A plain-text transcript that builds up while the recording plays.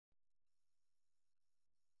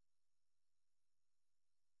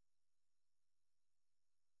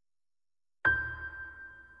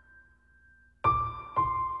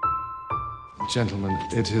Gentlemen,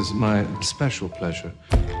 it is my special pleasure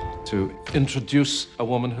to introduce a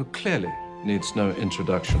woman who clearly needs no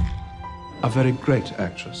introduction. A very great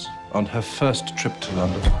actress on her first trip to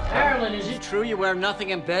London. Marilyn, is it true you wear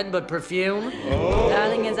nothing in bed but perfume? Oh.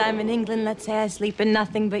 Darling, as I'm in England, let's say I sleep in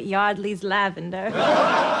nothing but Yardley's lavender.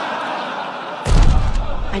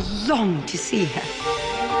 I long to see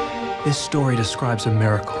her. This story describes a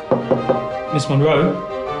miracle. Miss Monroe?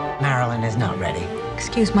 Marilyn is not ready.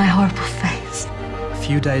 Excuse my horrible face. A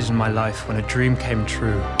few days in my life when a dream came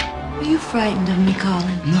true. Are you frightened of me,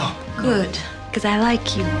 Colin? No. Good, because I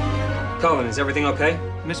like you. Colin, is everything okay?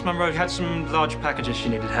 Miss Monroe had some large packages she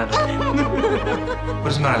needed handled.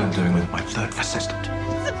 What is Marilyn doing with my third assistant?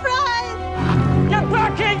 Surprise! Get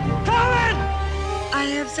working! Colin! I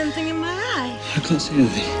have something in my eye. I can't see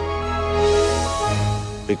anything.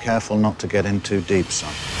 Be careful not to get in too deep,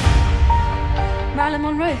 son. Marilyn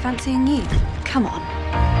Monroe fancying you. Come on.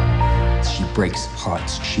 She breaks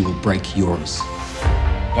hearts. She will break yours.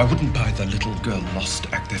 I wouldn't buy the little girl lost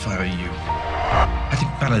act if I were you. I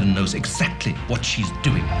think Marilyn knows exactly what she's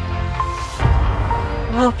doing.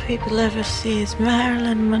 All people ever see is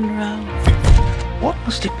Marilyn Monroe. What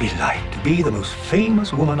must it be like to be the most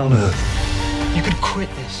famous woman on earth? You could quit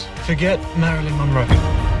this. Forget Marilyn Monroe.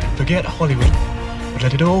 Forget Hollywood. But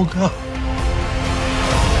let it all go.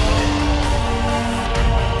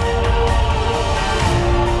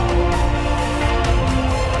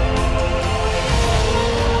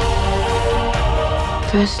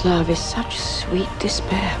 First love is such sweet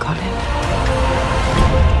despair, Colin.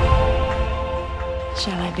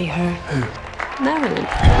 Shall I be her? Who? Marilyn.